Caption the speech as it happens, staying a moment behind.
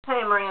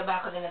Hey, Maria,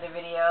 back with another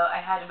video. I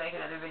had to make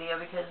another video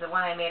because the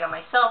one I made on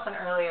myself and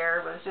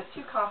earlier was just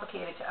too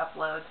complicated to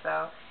upload,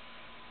 so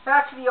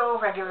back to the old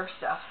regular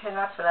stuff, and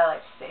that's what I like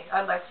to stay.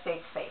 I'd like to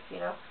stay safe,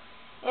 you know?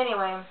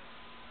 Anyway,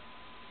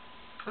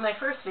 my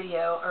first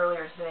video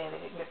earlier today that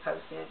didn't get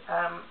posted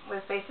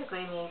was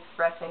basically me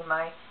expressing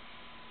my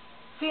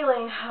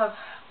feeling of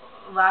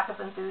lack of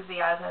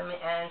enthusiasm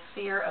and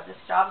fear of this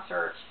job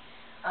search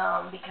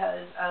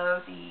because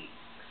of the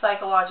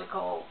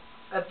psychological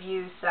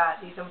abuse that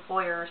these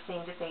employers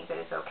seem to think that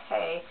it's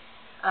okay.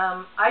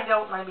 I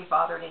don't want to be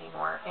bothered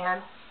anymore,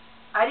 and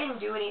I didn't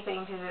do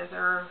anything to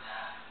deserve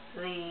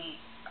the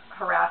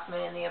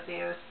harassment and the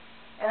abuse,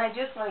 and I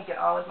just want to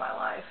get on with my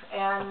life.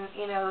 And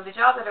you know, the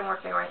job that I'm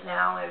working right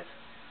now is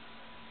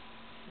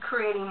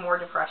creating more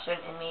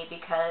depression in me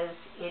because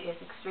it is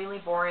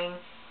extremely boring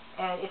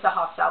and it's a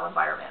hostile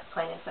environment,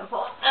 plain and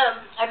simple.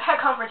 I've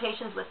had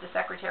confrontations with the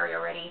secretary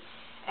already.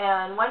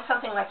 And once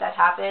something like that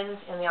happens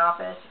in the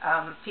office,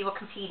 people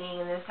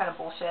competing and this kind of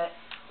bullshit,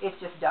 it's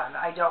just done.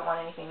 I don't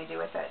want anything to do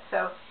with it.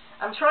 So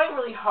I'm trying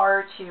really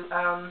hard to,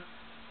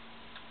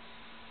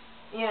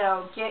 you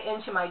know, get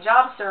into my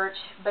job search,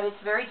 but it's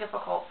very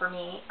difficult for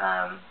me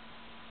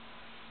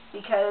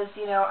because,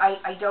 you know,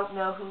 I don't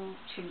know who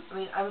to, I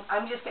mean,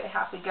 I'm just going to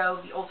have to go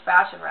the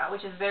old-fashioned route,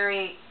 which is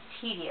very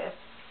tedious.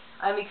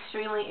 I'm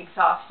extremely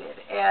exhausted,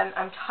 and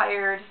I'm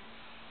tired.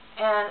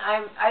 And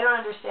I don't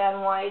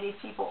understand why these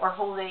people are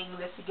holding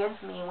this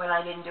against me when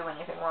I didn't do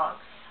anything wrong.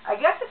 I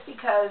guess it's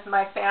because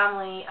my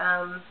family,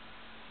 I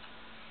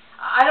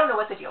don't know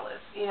what the deal is,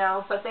 you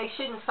know, but they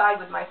shouldn't side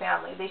with my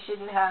family. They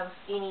shouldn't have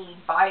any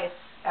bias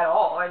at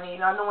all. I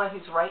mean, I'm the one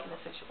who's right in the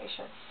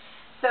situation.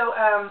 So,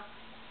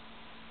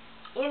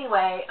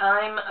 anyway,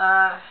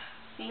 I'm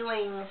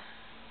feeling,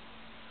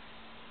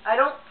 I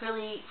don't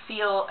really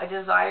feel a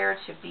desire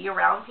to be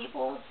around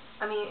people.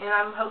 I mean, and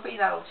I'm hoping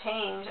that'll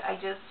change. I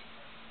just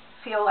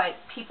feel like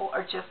people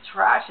are just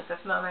trash at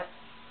this moment,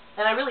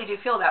 and I really do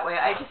feel that way.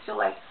 I just feel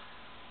like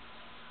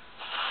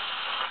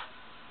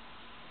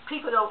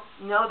people don't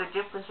know the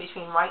difference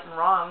between right and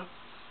wrong,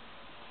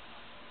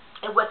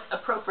 and what's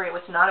appropriate,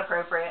 what's not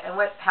appropriate, and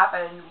what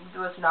happened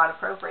was not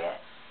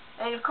appropriate.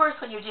 And of course,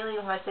 when you're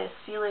dealing with this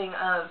feeling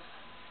of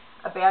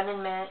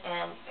abandonment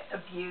and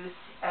abuse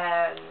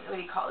and, what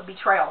do you call it,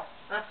 betrayal,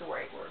 that's the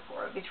right word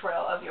for it,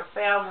 betrayal of your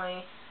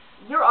family,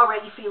 you're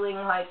already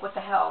feeling like, what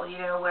the hell, you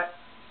know, what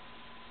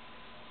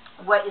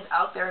is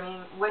out there. I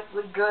mean, what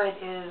good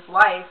is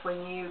life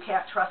when you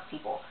can't trust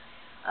people?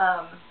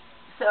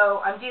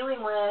 So I'm dealing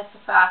with the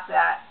fact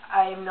that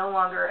I am no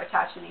longer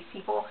attached to these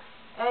people,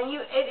 and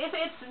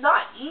it's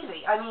not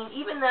easy. I mean,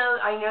 even though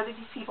I know that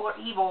these people are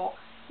evil,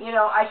 you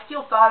know, I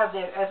still thought of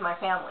them as my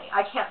family.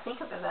 I can't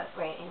think of them that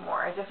way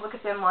anymore. I just look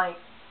at them like,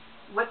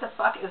 what the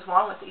fuck is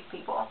wrong with these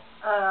people?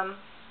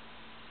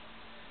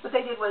 What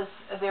they did was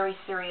a very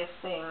serious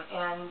thing,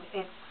 and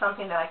it's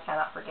something that I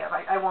cannot forgive.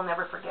 I will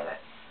never forgive it.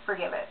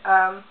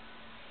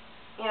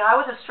 You know, I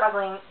was a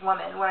struggling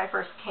woman when I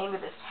first came to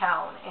this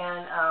town,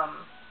 and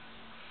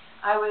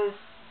I don't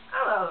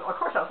know, of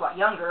course I was a lot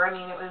younger. I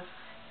mean,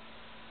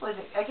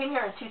 I came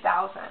here in 2000,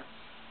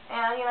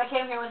 and, you know, I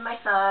came here with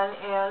my son,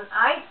 and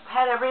I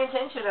had every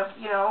intention of,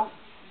 you know,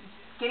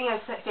 getting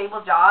a stable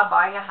job,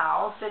 buying a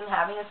house, and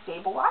having a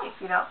stable life,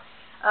 you know.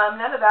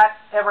 None of that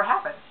ever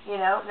happened, you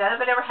know, none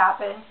of it ever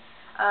happened.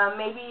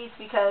 Maybe it's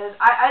because,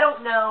 I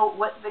don't know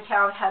what the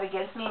town had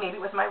against me. Maybe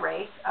it was my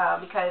race,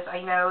 because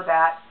I know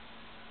that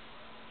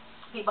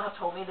people have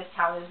told me this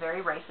town is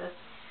very racist.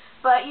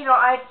 But, you know,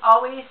 I've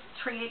always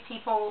treated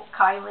people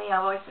kindly.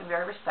 I've always been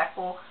very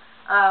respectful.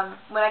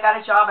 When I got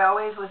a job, I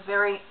always was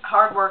very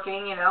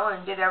hardworking, you know,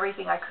 and did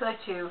everything I could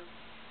to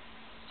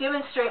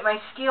demonstrate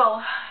my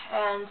skill.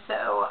 And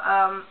so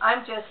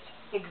I'm just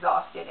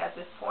exhausted at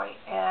this point.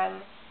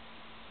 And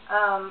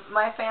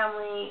my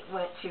family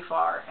went too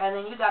far. And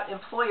then you got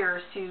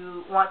employers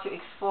who want to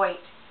exploit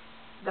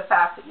the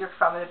fact that you're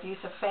from an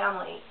abusive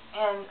family.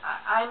 And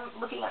I'm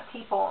looking at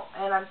people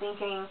and I'm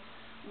thinking,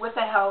 what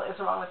the hell is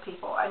wrong with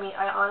people? I mean,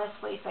 I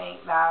honestly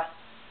think that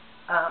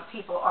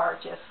people are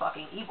just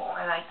fucking evil.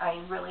 And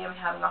I really am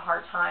having a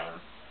hard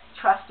time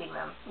trusting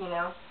them, you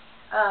know.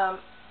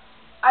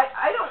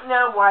 I don't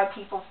know why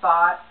people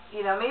thought,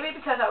 you know, maybe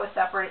because I was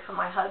separated from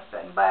my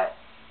husband, but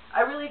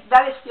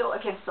that is still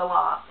against the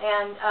law.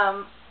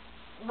 And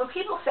when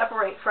people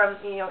separate from,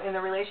 you know, in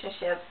a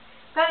relationship,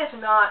 that is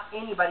not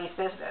anybody's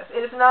business.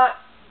 It's not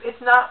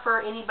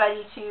for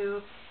anybody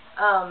to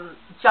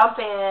jump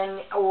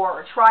in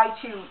or try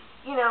to,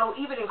 you know,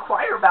 even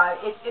inquire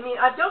about it. I mean,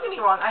 don't get me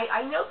wrong.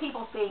 I know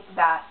people think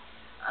that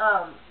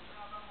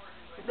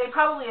they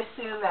probably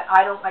assume that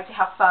I don't like to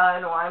have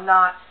fun or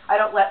I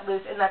don't let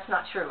loose, and that's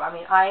not true. I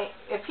mean,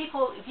 if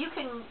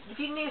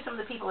you knew some of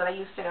the people that I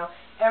used to know,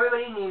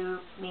 everybody knew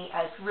me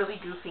as really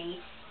goofy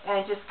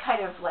and just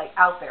kind of like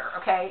out there,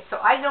 okay? So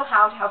I know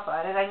how to have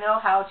fun and I know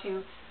how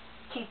to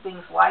keep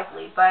things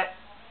lively, but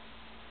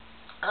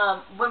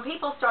when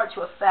people start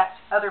to affect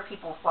other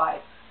people's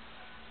lives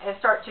and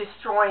start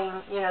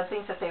destroying, you know,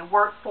 things that they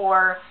work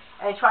for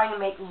and trying to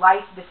make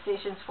life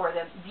decisions for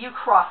them, you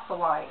cross the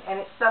line, and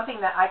it's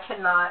something that I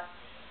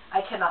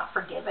cannot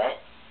forgive it,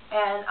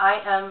 and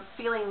I am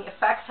feeling the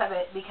effects of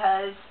it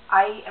because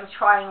I am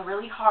trying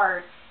really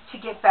hard to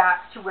get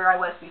back to where I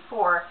was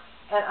before,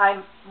 and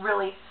I'm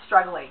really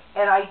struggling,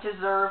 and I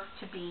deserve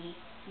to be,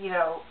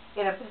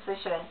 in a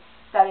position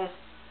that is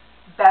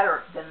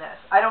better than this.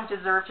 I don't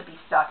deserve to be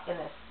stuck in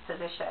this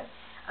position.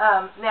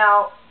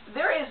 Now,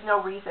 there is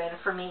no reason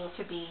for me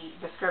to be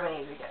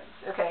discriminated against,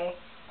 okay?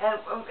 And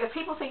if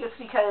people think it's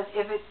because,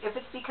 if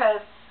it's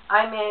because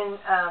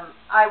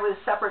I was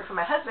separated from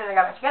my husband and I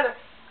got back together,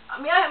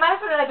 my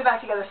husband and I have been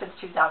back together since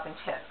 2010,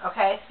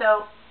 okay?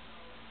 So,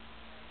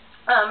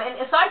 and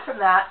aside from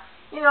that,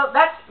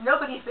 that's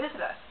nobody's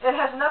business. It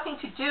has nothing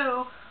to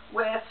do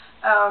with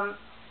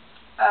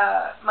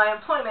my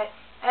employment.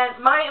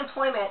 And my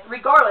employment,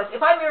 regardless,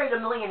 if I married a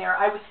millionaire,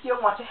 I would still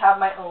want to have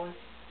my own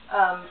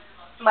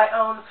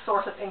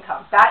source of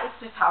income. That is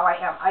just how I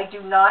am. I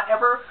do not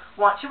ever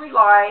want to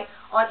rely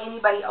on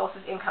anybody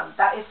else's income.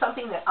 That is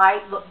something that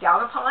I look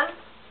down upon.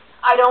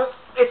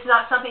 It's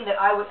not something that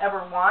I would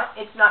ever want.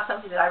 It's not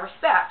something that I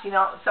respect.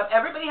 So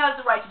everybody has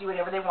the right to do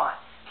whatever they want.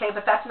 Okay,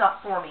 but that's not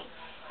for me.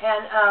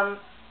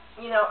 And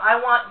I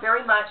want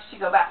very much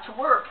to go back to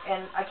work,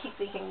 and I keep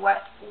thinking,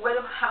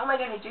 how am I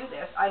going to do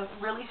this? I'm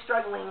really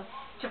struggling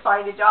to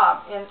find a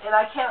job, and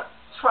I can't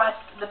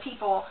trust the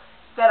people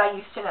that I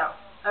used to know.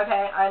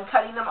 Okay, I'm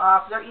cutting them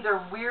off. They're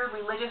either weird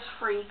religious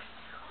freaks,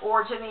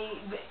 or to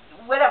me,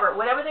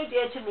 whatever they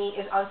did to me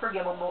is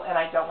unforgivable, and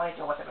I don't want to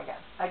deal with them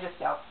again. I just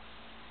don't.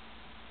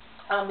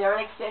 They're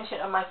an extension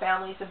of my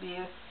family's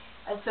abuse,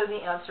 and so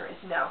the answer is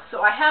no.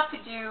 So I have to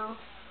do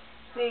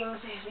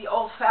things the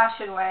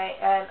old-fashioned way,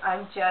 and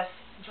I'm just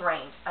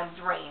drained. I'm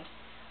drained.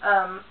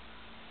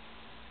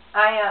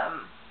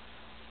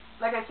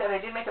 Like I said, I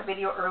did make a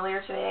video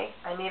earlier today.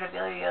 I made a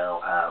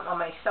video on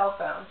my cell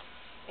phone,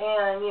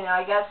 and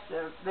I guess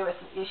there was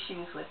some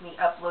issues with me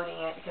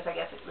uploading it because I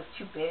guess it was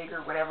too big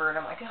or whatever, and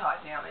I'm like, God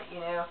damn it,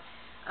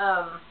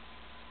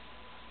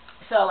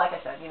 So like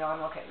I said,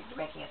 I'm okay with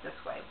making it this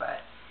way,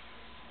 but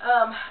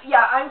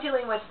yeah, I'm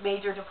dealing with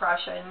major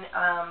depression.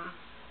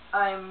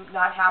 I'm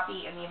not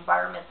happy in the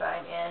environment that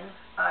I'm in.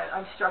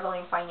 I'm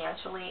struggling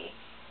financially,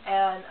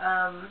 and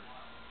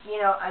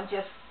I'm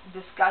just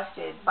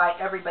disgusted by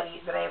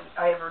everybody that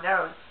I ever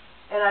known,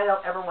 and I don't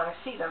ever want to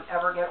see them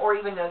ever again, or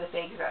even know that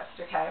they exist.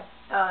 Okay,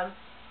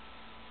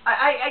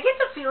 I get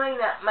the feeling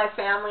that my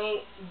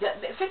family,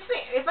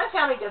 if my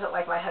family doesn't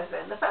like my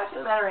husband, the fact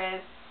of the matter is,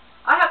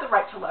 I have the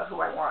right to love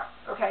who I want.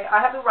 Okay,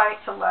 I have the right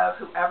to love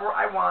whoever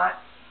I want.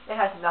 It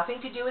has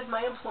nothing to do with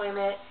my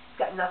employment. It's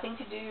got nothing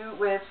to do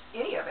with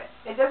any of it.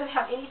 It doesn't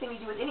have anything to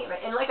do with any of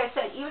it. And like I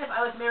said, even if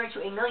I was married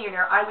to a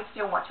millionaire, I would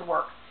still want to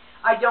work.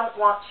 I don't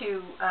want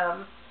to,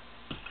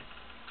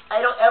 I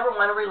don't ever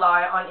want to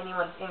rely on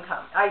anyone's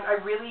income. I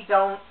really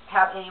don't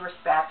have any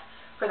respect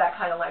for that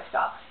kind of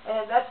lifestyle.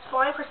 And that's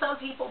fine for some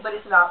people, but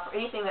it's not for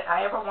anything that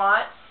I ever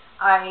want.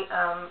 I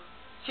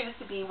choose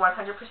to be 100%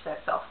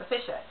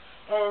 self-sufficient.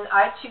 And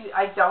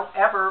I don't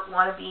ever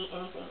want to be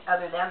anything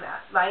other than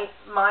that.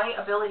 My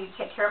ability to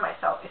take care of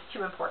myself is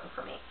too important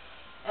for me.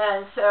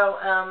 And so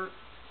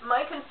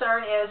my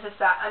concern is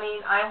that,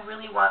 I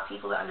really want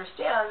people to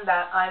understand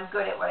that I'm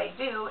good at what I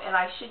do, and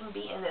I shouldn't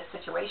be in this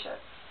situation.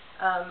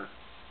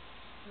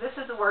 This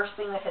is the worst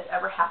thing that has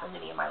ever happened to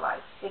me in my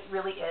life. It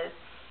really is.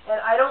 And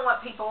I don't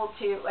want people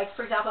to, like,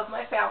 for example, if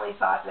my family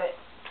thought that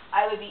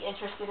I would be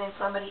interested in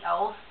somebody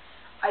else,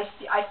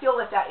 I feel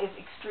that is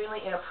extremely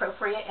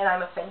inappropriate, and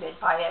I'm offended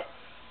by it,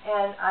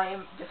 and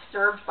I'm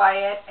disturbed by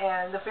it,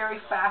 and the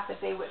very fact that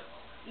they would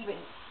even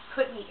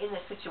put me in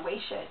this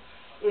situation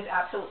is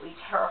absolutely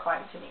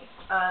terrifying to me.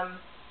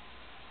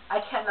 I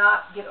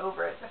cannot get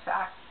over it, the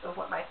fact of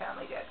what my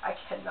family did. I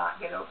cannot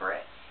get over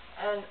it,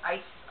 and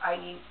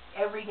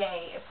every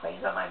day it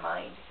plays on my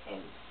mind, and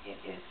it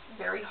is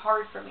very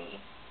hard for me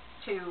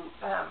to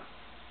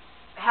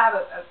have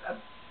a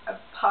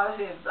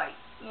positive,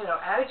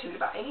 attitude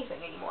about anything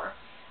anymore.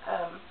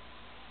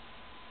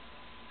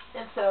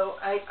 And so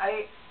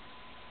I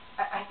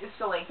just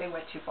feel like they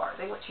went too far.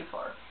 They went too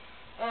far.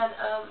 And,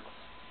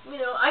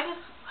 I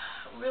just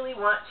really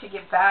want to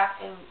get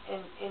back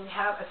and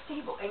have a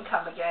stable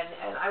income again,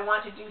 and I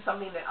want to do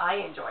something that I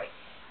enjoy.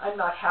 I'm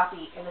not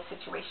happy in the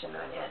situation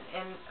that I'm in,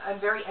 and I'm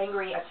very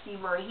angry at Steve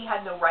Murray. He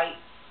had no right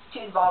to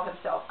involve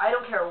himself. I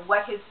don't care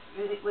what his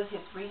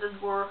reasons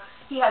were.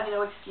 He has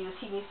no excuse.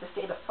 He needs to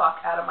stay the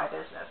fuck out of my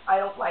business. I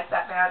don't like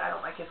that man. I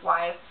don't like his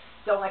wife.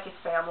 Don't like his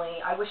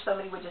family. I wish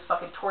somebody would just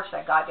fucking torch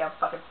that goddamn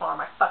fucking farm.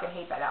 I fucking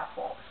hate that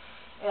asshole.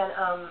 And,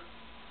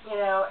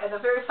 and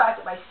the very fact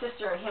that my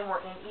sister and him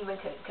were in even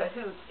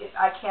cahoots,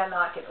 I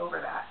cannot get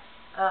over that.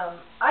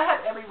 I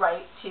have every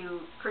right to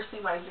pursue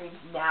my dreams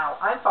now.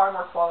 I'm far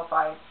more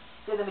qualified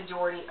than the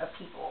majority of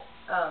people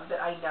that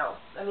I know.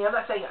 I'm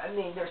not saying,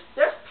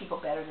 there's people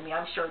better than me.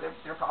 I'm sure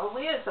there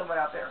probably is someone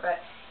out there,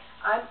 but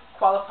I'm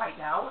qualified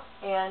now,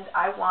 and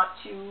I want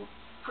to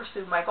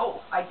pursue my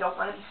goals. I don't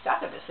want to be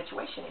stuck in this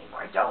situation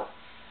anymore. I don't.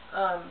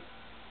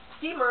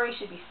 Steve Murray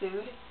should be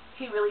sued.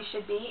 He really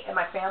should be, and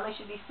my family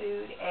should be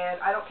sued, and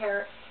I don't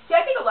care. See,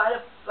 I think a lot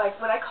of, like,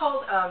 when I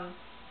called a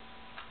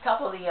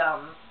couple of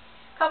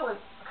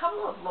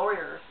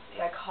lawyers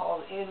I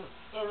called in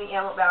the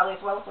Antelope Valley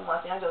as well as in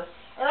Los Angeles,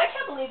 and I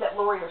can't believe that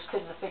lawyers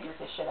couldn't have figured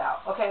this shit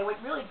out. Okay, what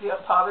really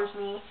bothers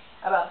me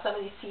about some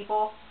of these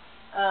people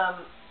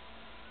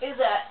is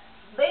that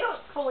they don't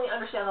fully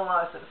understand the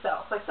laws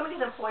themselves. Like some of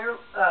these employer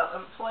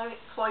laws,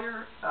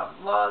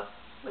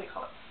 what do you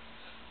call it?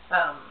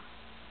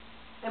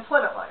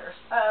 Employment lawyers.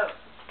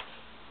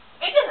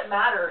 It doesn't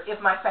matter if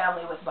my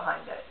family was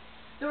behind it.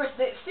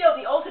 Still,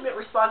 the ultimate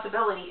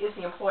responsibility is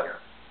the employer.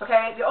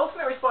 Okay, the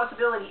ultimate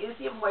responsibility is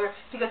the employer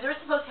because they're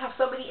supposed to have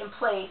somebody in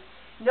place,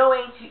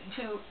 knowing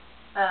who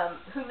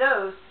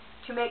knows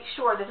to make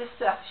sure that this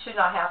stuff should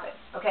not happen.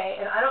 Okay,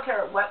 and I don't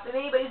care what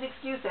anybody's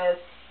excuse is.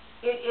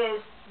 It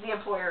is the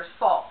employer's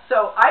fault.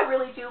 So I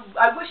really do.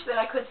 I wish that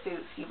I could sue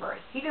Steve Murray.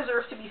 He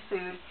deserves to be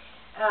sued.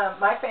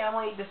 My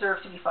family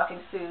deserves to be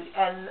fucking sued,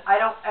 and I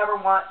don't ever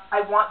want.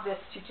 I want this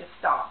to just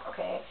stop.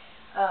 Okay.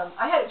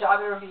 I had a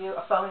job interview,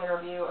 a phone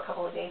interview, a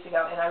couple of days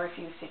ago, and I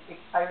refused to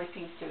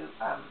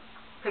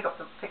pick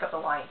up the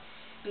line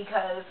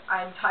because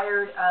I'm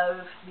tired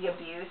of the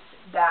abuse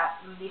that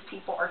these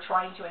people are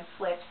trying to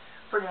inflict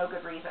for no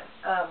good reason.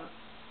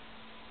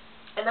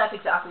 And that's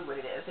exactly what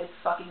it is. It's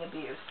fucking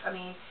abuse. I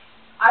mean,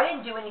 I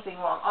didn't do anything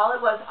wrong. All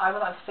it was, I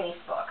was on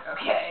Facebook,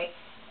 okay?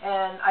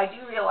 And I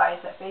do realize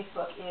that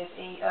Facebook is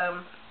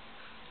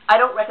I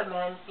don't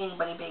recommend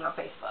anybody being on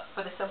Facebook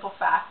for the simple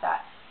fact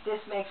that this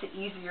makes it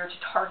easier to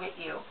target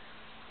you.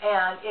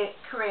 And it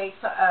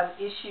creates an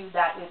issue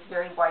that is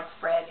very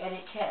widespread, and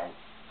it can.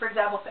 For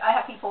example, I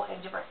have people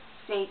in different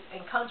states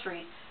and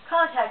countries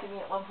contacting me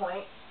at one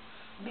point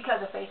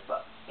because of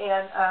Facebook.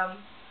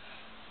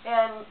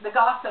 And the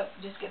gossip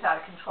just gets out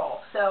of control.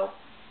 So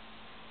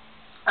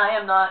I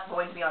am not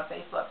going to be on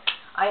Facebook.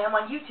 I am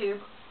on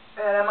YouTube,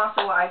 and I'm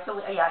also, I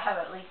have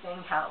at least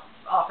anyhow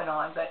off and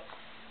on, but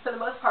for the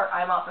most part,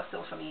 I'm off of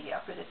social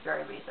media for this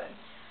very reason.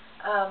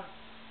 I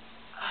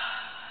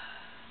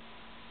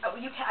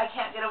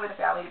can't get over the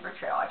family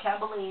betrayal. I can't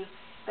believe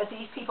that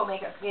these people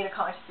made a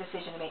conscious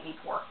decision to make me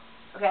poor.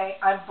 Okay,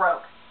 I'm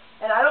broke,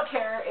 and I don't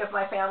care if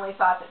my family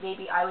thought that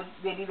maybe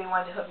they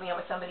wanted to hook me up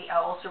with somebody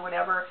else or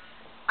whatever.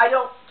 I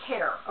don't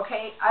care,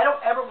 okay? I don't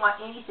ever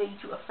want anything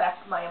to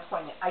affect my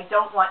employment. I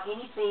don't want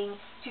anything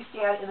to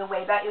stand in the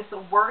way. That is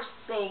the worst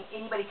thing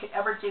anybody could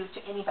ever do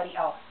to anybody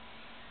else,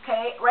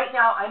 okay? Right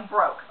now, I'm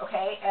broke,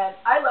 okay? And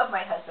I love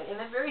my husband, and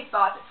the very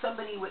thought that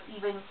somebody would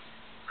even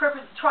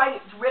try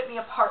to rip me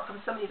apart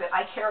from somebody that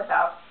I care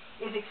about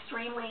is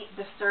extremely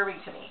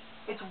disturbing to me.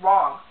 It's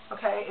wrong,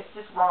 okay? It's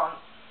just wrong.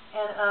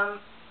 And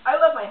I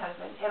love my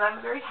husband, and I'm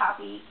very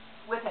happy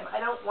with him. I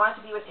don't want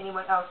to be with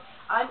anyone else.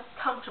 I'm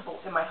comfortable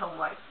in my home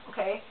life,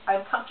 okay?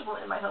 I'm comfortable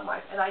in my home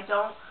life, and I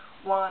don't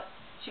want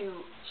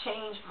to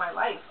change my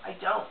life. I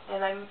don't,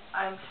 and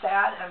I'm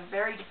sad. I'm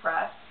very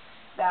depressed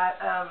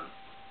that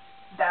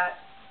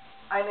that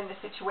I'm in this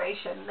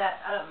situation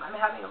that I'm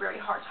having a very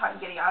hard time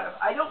getting out of.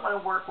 I don't want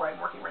to work where I'm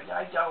working right now.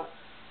 I don't.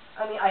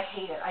 I mean, I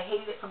hate it. I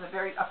hated it from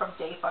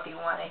day fucking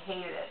one. I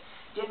hated it.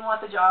 Didn't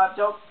want the job.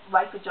 Don't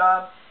like the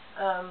job.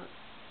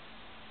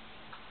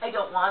 I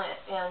don't want it,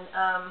 and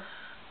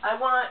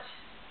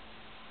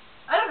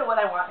I don't know what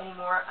I want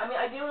anymore. I mean,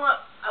 I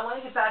want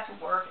to get back to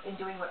work and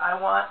doing what I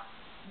want,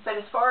 but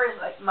as far as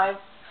like my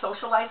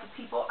social life with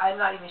people, I'm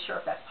not even sure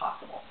if that's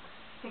possible.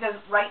 Because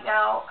right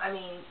now,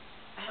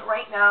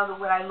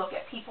 when I look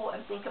at people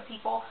and think of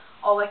people,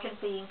 all I can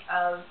think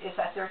of is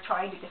that they're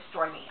trying to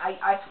destroy me.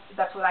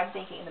 That's what I'm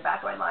thinking in the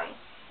back of my mind,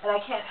 and I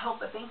can't help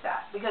but think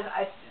that because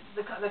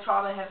the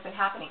trauma has been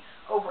happening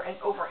over and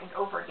over and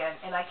over again,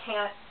 and I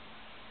can't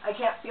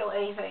feel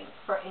anything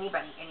for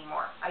anybody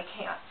anymore. I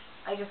can't.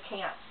 I just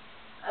can't.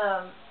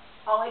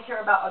 All I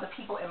care about are the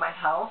people in my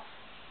house,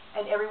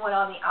 and everyone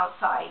on the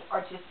outside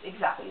are just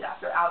exactly that.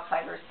 They're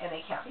outsiders, and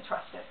they can't be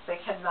trusted. They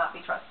cannot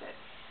be trusted.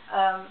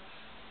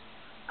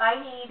 I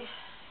need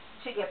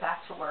to get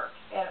back to work,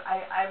 and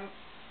I'm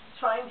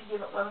trying to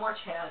give it one more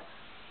chance,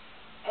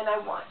 and I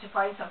want to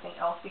find something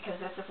else because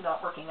this is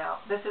not working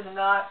out. This is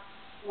not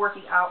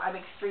working out. I'm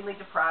extremely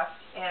depressed,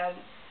 and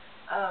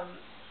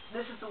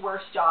this is the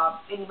worst job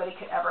anybody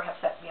could ever have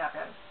set me up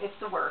in. It's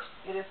the worst.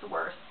 It is the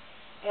worst.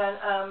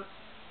 And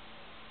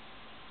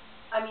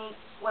I mean,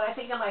 when I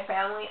think of my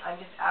family, I'm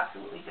just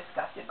absolutely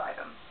disgusted by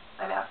them.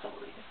 I'm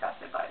absolutely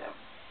disgusted by them.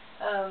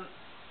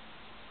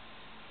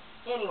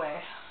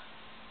 Anyway,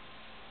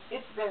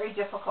 it's very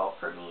difficult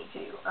for me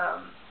to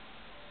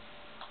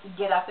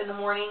get up in the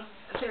morning.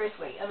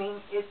 Seriously, I mean,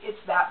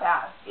 it's that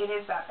bad. It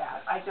is that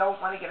bad. I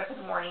don't want to get up in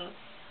the morning.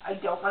 I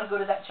don't want to go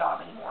to that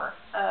job anymore.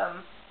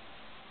 I'm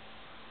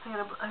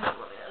gonna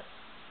blow this.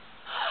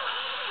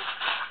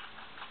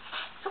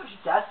 So much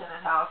dust in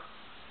this house.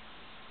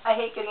 I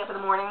hate getting up in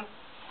the morning.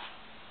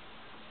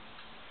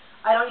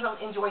 I don't even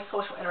enjoy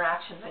social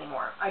interactions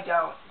anymore. I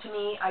don't. To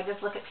me, I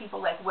just look at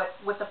people like, what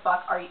the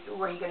fuck what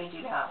are you going to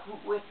do now?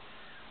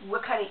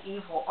 What kind of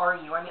evil are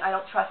you? I mean, I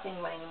don't trust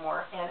anyone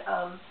anymore,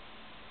 and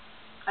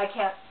I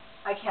can't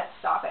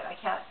stop it. I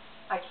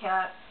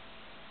can't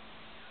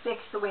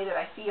fix the way that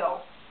I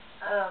feel.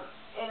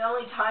 And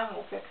only time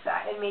will fix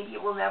that, and maybe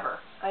it will never.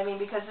 I mean,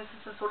 because this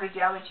is the sort of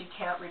damage you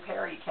can't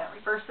repair, you can't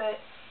reverse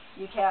it,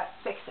 you can't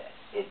fix it.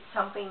 It's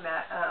something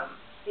that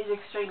is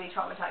extremely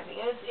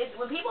traumatizing. And it's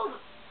when people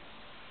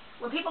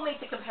make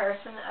the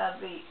comparison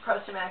of the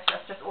post-traumatic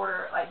stress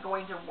disorder, like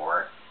going to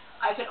war,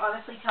 I can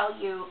honestly tell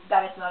you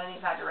that it's not an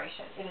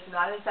exaggeration. It is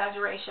not an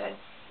exaggeration.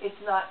 It's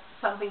not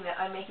something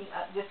that I'm making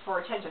up just for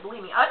attention.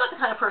 Believe me, I'm not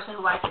the kind of person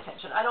who likes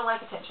attention. I don't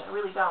like attention. I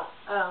really don't.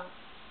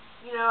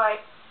 You know,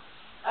 I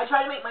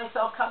try to make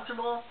myself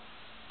comfortable,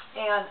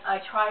 and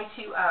I try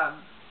to,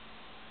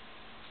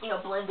 you know,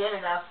 blend in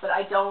enough, but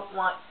I don't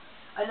want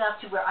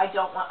enough to where I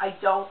don't want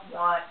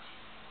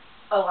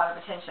a lot of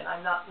attention.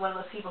 I'm not one of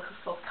those people who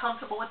feels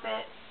comfortable with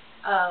it.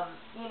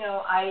 You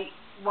know, I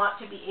want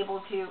to be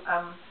able to,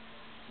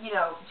 you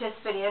know, just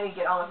fit in and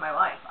get on with my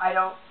life. I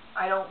don't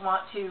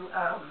want to,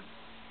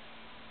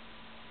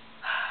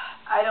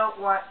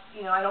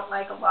 you know, I don't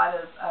like a lot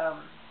of,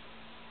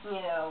 you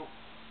know,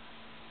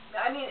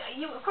 I mean,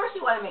 of course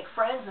you want to make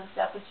friends and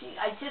stuff, but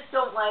I just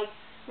don't like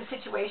the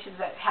situations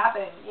that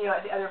happen, you know,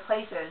 at the other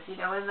places, you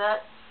know, and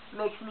that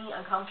makes me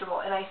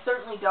uncomfortable. And I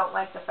certainly don't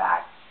like the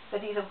fact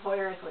that these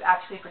employers would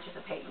actually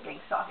participate in gang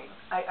stalking.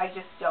 I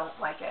just don't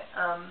like it.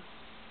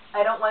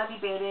 I don't want to be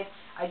baited.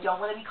 I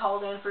don't want to be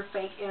called in for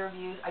fake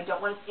interviews. I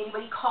don't want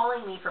anybody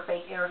calling me for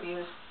fake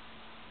interviews.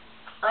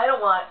 I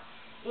don't want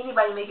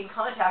anybody making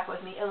contact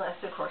with me unless,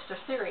 of course,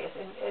 they're serious.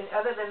 And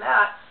other than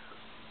that,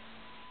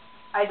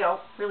 I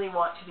don't really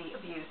want to be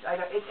abused.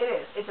 It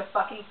is. It's a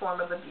fucking form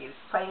of abuse,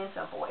 plain and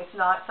simple. It's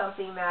not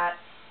something that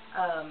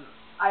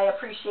I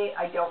appreciate.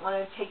 I don't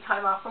want to take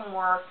time off from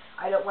work.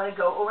 I don't want to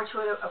go over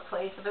to a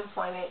place of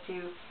employment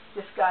to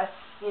discuss,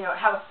 you know,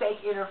 have a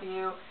fake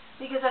interview,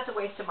 because that's a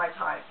waste of my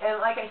time. And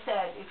like I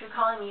said, if you're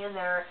calling me in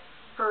there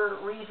for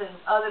reasons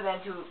other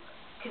than to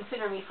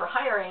consider me for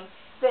hiring,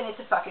 then it's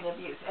a fucking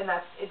abuse. And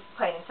it's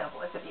plain and simple.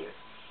 It's abuse.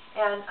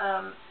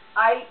 And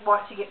I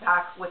want to get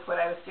back with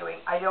what I was doing.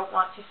 I don't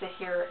want to sit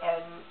here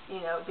and, you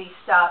know, be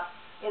stuck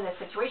in this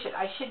situation.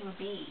 I shouldn't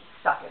be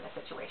stuck in this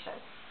situation.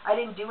 I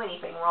didn't do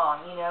anything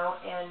wrong, you know,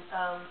 and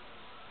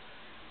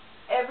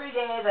every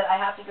day that I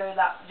have to go to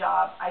that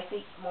job, I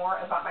think more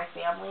about my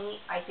family.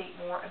 I think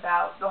more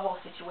about the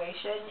whole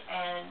situation,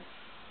 and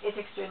it's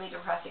extremely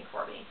depressing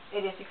for me.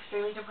 It is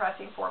extremely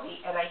depressing for me,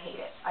 and I hate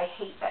it. I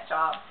hate that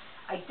job.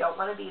 I don't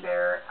want to be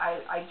there.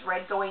 I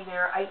dread going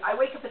there. I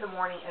wake up in the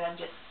morning and I'm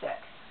just sick.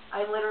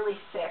 I'm literally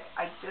sick.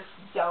 I just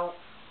don't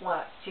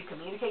want to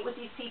communicate with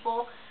these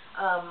people.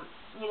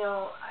 You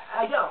know,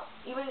 I don't.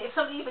 Even if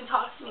somebody even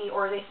talks to me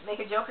or they make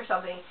a joke or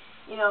something,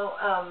 you know,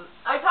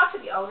 I talk to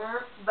the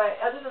owner, but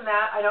other than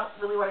that, I don't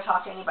really want to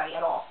talk to anybody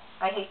at all.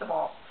 I hate them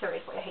all.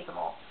 Seriously, I hate them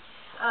all.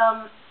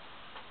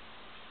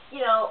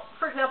 You know,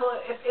 for example,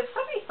 if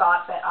somebody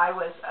thought that I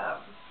was,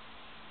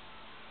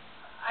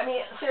 I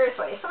mean,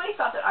 seriously, if somebody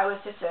thought that I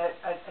was just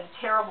a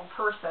terrible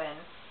person,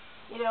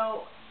 you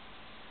know,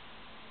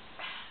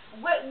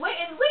 what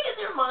in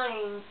their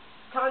mind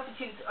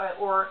constitutes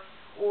or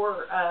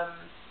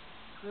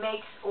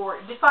makes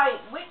or define,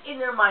 what in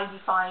their mind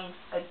defines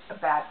a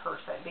bad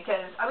person?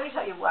 Because I'm going to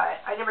tell you what,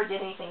 I never did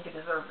anything to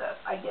deserve this.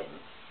 I didn't.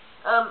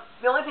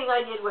 The only thing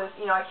I did was,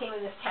 you know, I came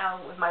in this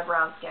town with my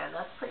brown skin.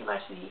 That's pretty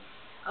much the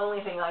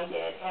only thing I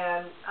did,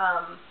 and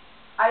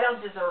I don't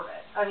deserve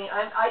it. I mean,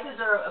 I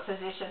deserve a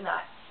position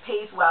that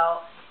pays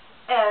well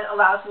and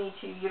allows me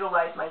to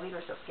utilize my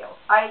leadership skills.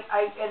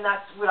 And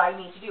that's what I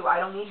need to do. I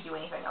don't need to do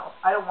anything else.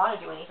 I don't want to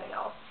do anything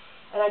else.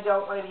 And I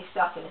don't want to be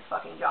stuck in this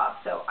fucking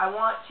job. So I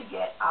want to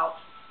get out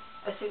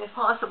as soon as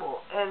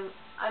possible. And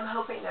I'm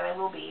hoping that I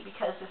will be,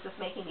 because this is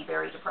making me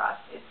very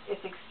depressed.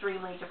 It's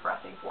extremely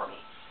depressing for me.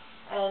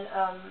 And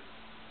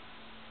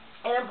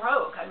I'm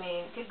broke. I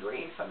mean, good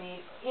grief. I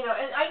mean, you know,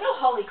 and I know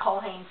Holly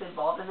Culhane's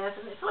involved in this,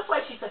 and that's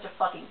why she's such a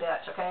fucking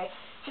bitch, okay?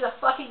 She's a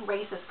fucking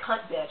racist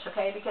cunt bitch,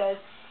 okay? Because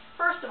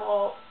first of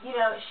all, you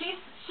know, she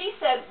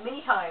said many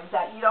times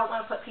that you don't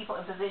want to put people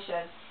in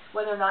positions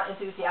when they're not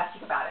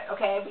enthusiastic about it,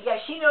 okay? But yeah,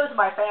 she knows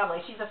my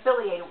family. She's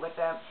affiliated with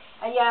them.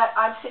 And yet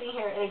I'm sitting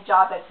here in a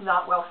job that's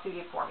not well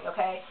suited for me,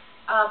 okay?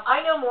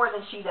 I know more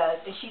than she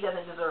does, and she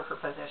doesn't deserve her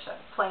position.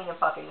 Plain and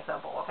fucking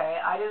simple, okay?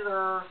 I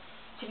deserve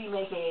to be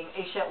making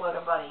a shitload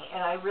of money,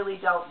 and I really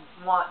don't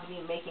want to be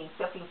making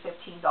 $15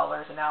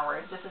 an hour.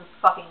 It doesn't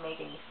fucking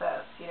make any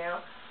sense, you know?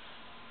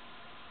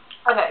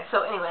 Okay,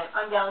 so anyway,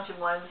 I'm down to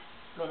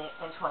 1 minute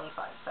and 25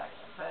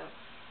 seconds. And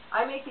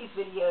I make these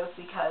videos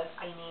because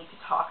I need to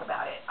talk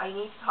about it. I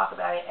need to talk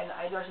about it, and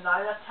there's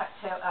not enough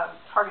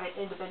targeted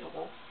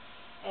individuals.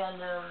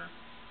 And the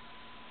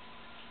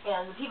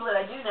people that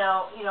I do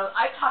know, you know,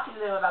 I talk to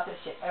them about this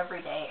shit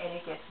every day, and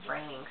it gets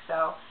draining.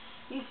 So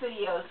these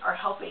videos are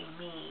helping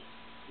me,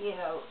 you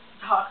know,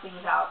 talk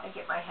things out and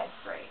get my head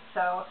straight.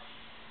 So,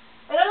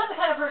 and I'm not the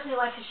kind of person who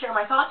likes to share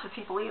my thoughts with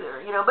people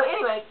either, you know. But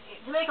anyway,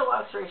 to make a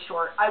long story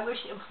short, I wish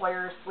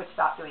employers would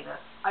stop doing this.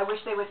 I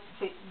wish they would.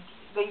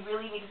 They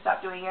really need to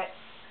stop doing it,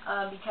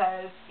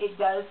 because it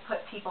does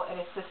put people in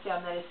a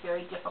system that is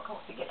very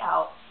difficult to get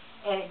out.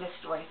 and it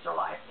destroys their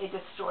life. It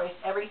destroys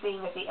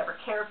everything that they ever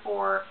cared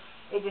for.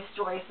 It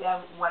destroys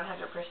them 100%.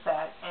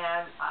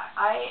 And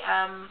I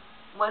am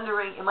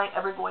wondering, am I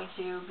ever going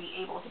to be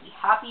able to be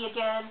happy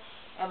again?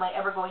 Am I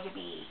ever going to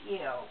be,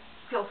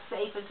 feel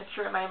safe and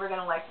secure? Am I ever going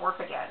to like work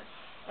again?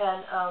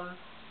 And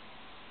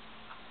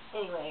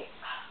anyway,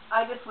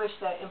 I just wish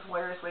that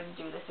employers wouldn't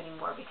do this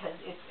anymore, because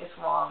it's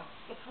wrong.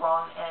 It's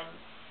wrong, and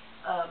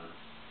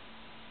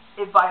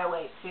it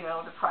violates, the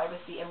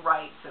privacy and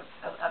rights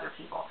of other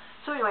people.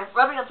 So anyway,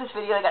 wrapping up this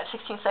video, I got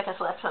 16 seconds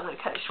left, so I'm going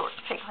to cut it short.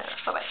 Take care.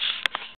 Bye-bye.